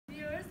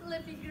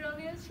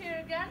News here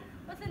again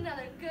with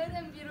another good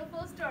and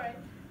beautiful story.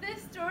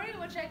 This story,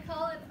 which I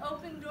call an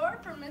open door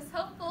for Miss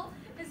Hopeful,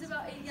 is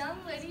about a young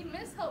lady,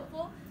 Miss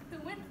Hopeful,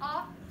 who went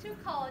off to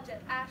college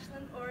at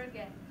Ashland,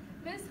 Oregon.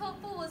 Miss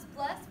Hopeful was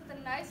blessed with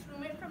a nice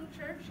roommate from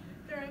church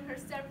during her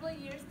several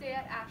year stay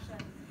at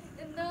Ashland.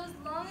 In those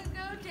long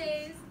ago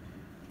days,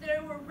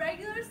 there were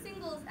regular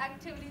singles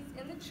activities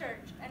in the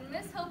church, and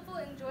Miss Hopeful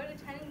enjoyed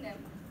attending them.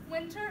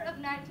 Winter of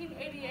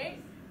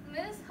 1988,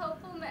 Miss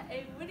Hopeful met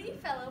a witty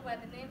fellow by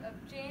the name of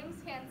James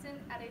Hansen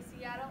at a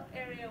Seattle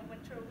area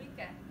winter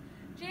weekend.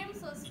 James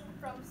was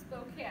from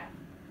Spokane.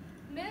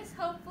 Miss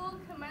Hopeful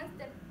commenced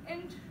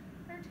an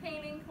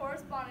entertaining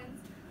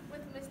correspondence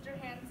with Mr.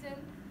 Hansen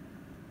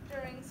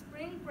during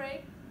spring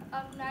break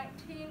of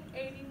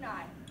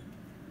 1989.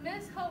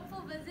 Miss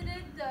Hopeful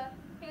visited the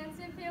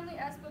Hansen family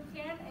at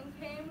Spokane and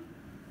came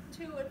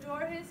to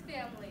adore his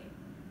family.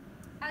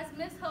 As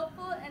Miss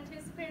Hopeful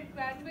anticipated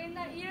graduating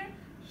that year,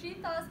 she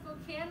thought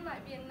Spokane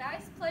might be a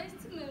nice place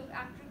to move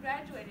after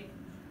graduating.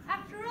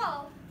 After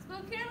all,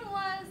 Spokane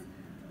was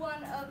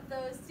one of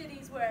those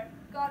cities where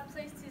God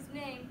placed his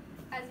name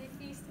as a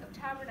Feast of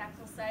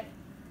Tabernacles site.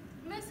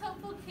 Miss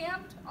Hopeful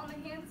camped on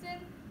the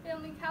Hansen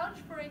family couch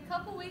for a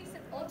couple weeks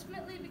and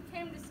ultimately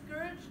became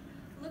discouraged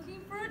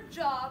looking for a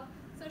job,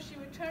 so she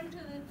returned to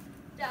the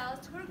Dalles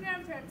to her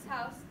grandparents'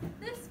 house.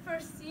 This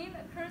first scene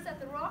occurs at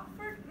the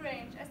Rockford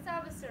Grange at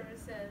Sabbath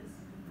services,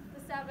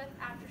 the Sabbath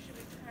after she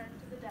returned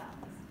to the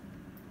Dalles.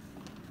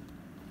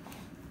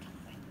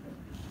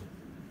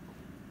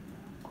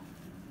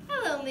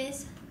 Hello,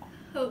 Miss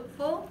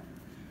Hopeful.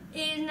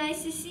 It is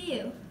nice to see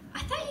you. I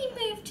thought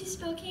you moved to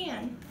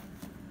Spokane.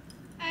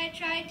 I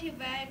tried to,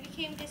 but I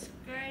became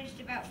discouraged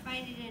about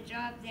finding a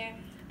job there.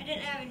 I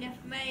didn't have enough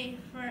money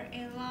for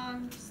a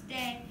long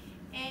stay,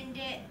 and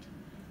it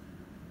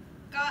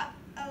got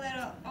a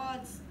little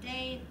old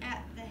staying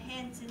at the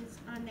Hansens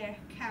on their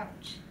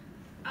couch.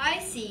 I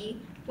see.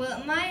 Well,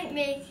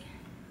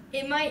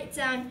 it might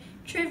sound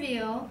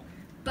trivial,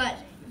 but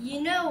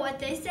you know what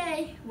they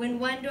say, when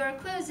one door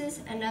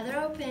closes, another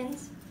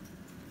opens.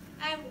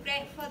 I'm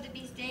grateful to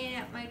be staying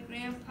at my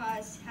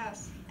grandpa's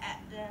house at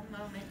the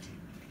moment.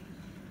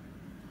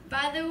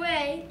 By the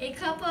way, a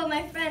couple of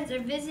my friends are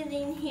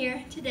visiting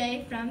here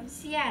today from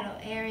Seattle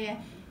area.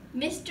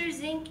 Mr.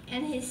 Zink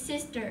and his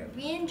sister.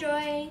 We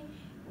enjoy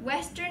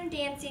Western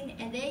dancing,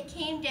 and they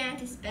came down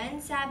to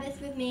spend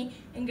Sabbath with me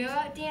and go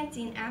out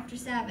dancing after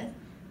Sabbath.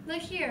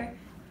 Look, here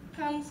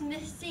comes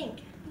Miss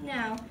Zink.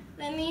 Now,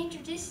 let me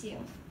introduce you.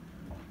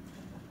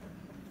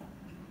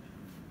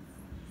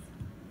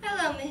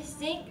 Hello, Miss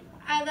Zink.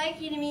 I'd like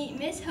you to meet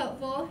Miss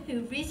Hopeful,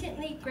 who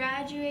recently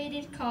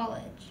graduated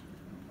college.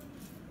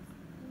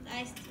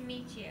 Nice to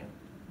meet you.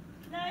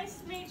 Nice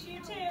to meet you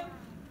too.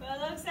 Well,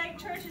 it looks like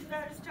church is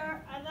about to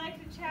start. I'd like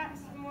to chat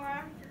some more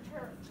after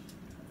church.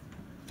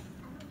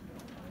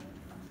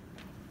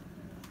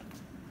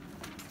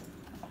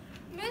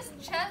 Miss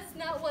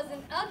Chestnut was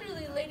an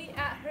elderly lady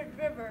at Hood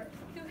River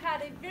who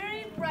had a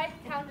very bright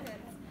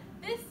countenance.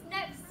 This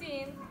next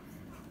scene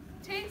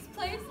takes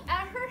place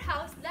at her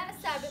house that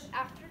Sabbath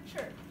after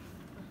church.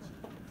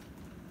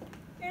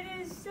 It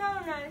is so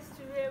nice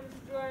to be able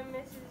to join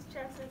Mrs.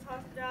 Chestnut's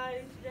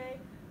hospitality today.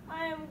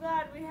 I am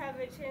glad we have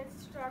a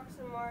chance to talk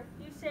some more.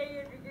 You say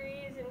your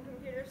degree is in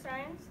computer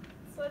science?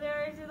 Well,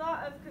 there is a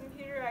lot of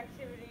computer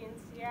activity in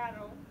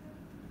Seattle.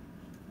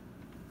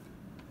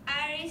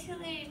 I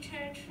recently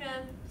returned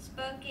from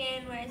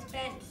Spokane, where I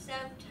spent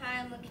some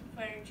time looking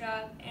for a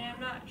job, and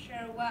I'm not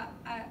sure what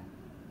I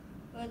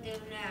will do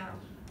now.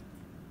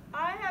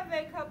 I have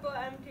a couple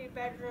empty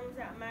bedrooms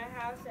at my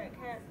house at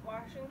Kent,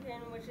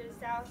 Washington, which is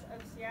south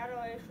of Seattle,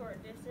 a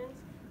short distance.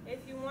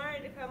 If you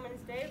wanted to come and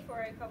stay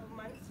for a couple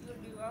months, you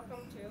would be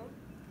welcome to.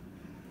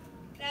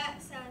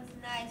 That sounds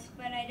nice,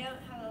 but I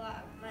don't have a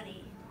lot of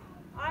money.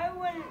 I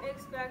wouldn't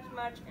expect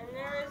much, and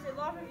there is a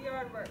lot of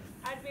yard work.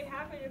 I'd be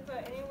happy to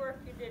put any work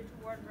you did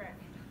toward rent.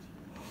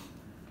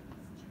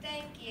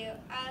 Thank you.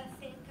 I'll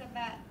think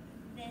about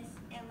this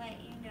and let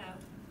you know.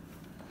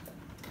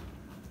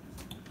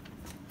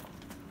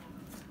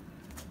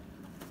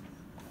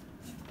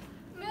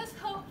 Miss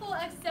Hopeful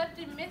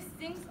accepted Miss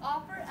Zink's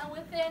offer and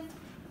within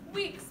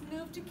weeks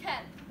moved to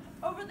Kent.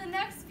 Over the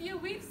next few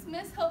weeks,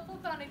 Miss Hopeful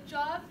found a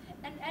job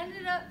and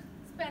ended up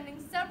spending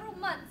several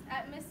months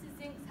at Mrs.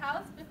 Zink's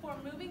house before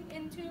moving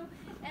into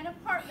an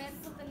apartment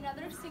with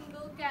another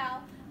single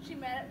gal she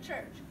met at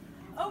church.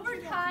 Over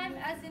time,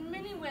 as in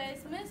many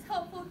ways, Miss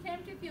Hopeful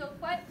came to feel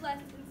quite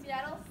blessed in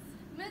Seattle.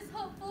 Miss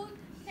Hopeful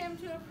came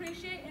to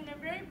appreciate in a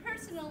very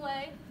personal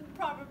way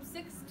Proverbs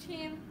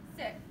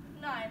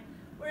 16:9,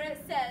 where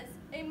it says,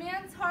 "A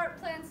man's heart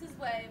plans his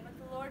way, but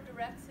the Lord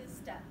directs his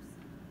steps."